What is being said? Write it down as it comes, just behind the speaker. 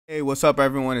Hey, what's up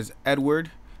everyone? It's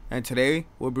Edward, and today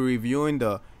we'll be reviewing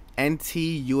the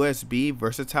NT-USB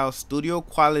Versatile Studio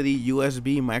Quality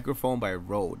USB microphone by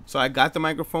Rode. So I got the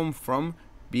microphone from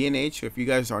B&H. If you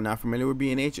guys are not familiar with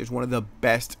B&H, it's one of the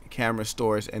best camera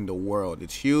stores in the world.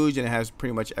 It's huge and it has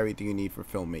pretty much everything you need for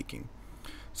filmmaking.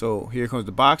 So here comes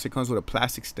the box. It comes with a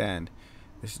plastic stand.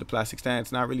 This is the plastic stand.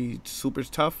 It's not really super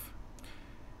tough.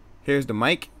 Here's the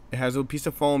mic. It has a piece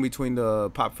of foam between the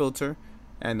pop filter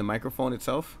and the microphone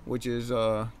itself, which is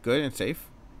good and safe.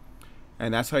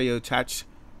 And that's how you attach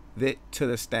it to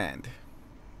the stand.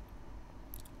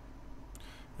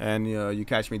 And you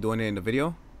catch me doing it in the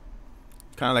video,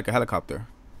 kind of like a helicopter.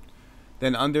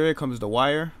 Then under it comes the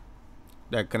wire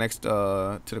that connects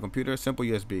to the computer, simple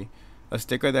USB, a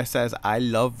sticker that says I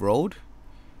love Rode,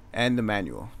 and the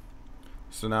manual.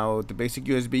 So now with the basic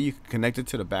USB, you can connect it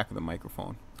to the back of the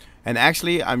microphone. And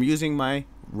actually I'm using my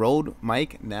Rode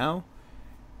mic now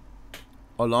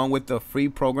along with the free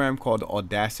program called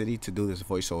Audacity to do this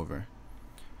voiceover.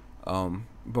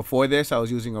 Before this, I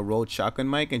was using a Rode shotgun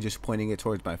mic and just pointing it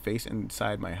towards my face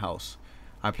inside my house.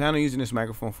 I plan on using this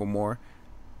microphone for more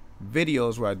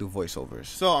videos where I do voiceovers.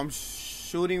 So I'm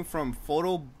shooting from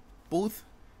photo booth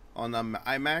on the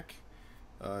iMac.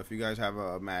 If you guys have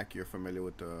a Mac, you're familiar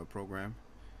with the program.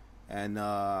 And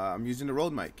I'm using the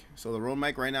Rode mic. So the Rode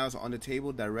mic right now is on the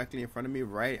table directly in front of me,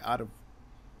 right out of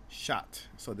shot.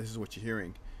 So this is what you're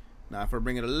hearing. Now if I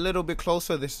bring it a little bit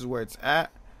closer, this is where it's at,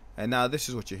 and now this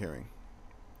is what you're hearing.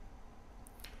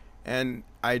 And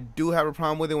I do have a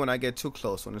problem with it when I get too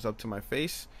close. When it's up to my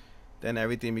face, then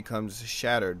everything becomes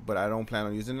shattered, but I don't plan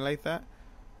on using it like that.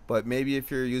 But maybe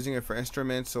if you're using it for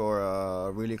instruments or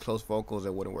really close vocals,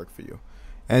 it wouldn't work for you.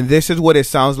 And this is what it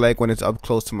sounds like when it's up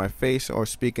close to my face or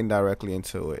speaking directly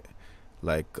into it,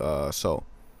 like so.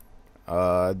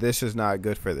 This is not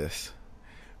good for this.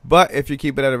 But if you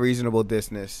keep it at a reasonable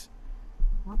distance,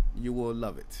 you will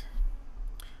love it.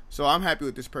 So I'm happy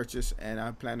with this purchase, and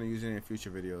I plan on using it in future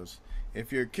videos.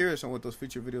 If you're curious on what those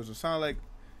future videos will sound like,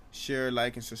 share,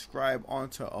 like, and subscribe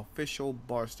onto official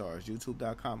Barstarzz,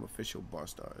 youtube.com official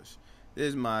Barstarzz. This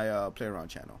is my play around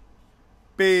channel.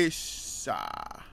 Peace.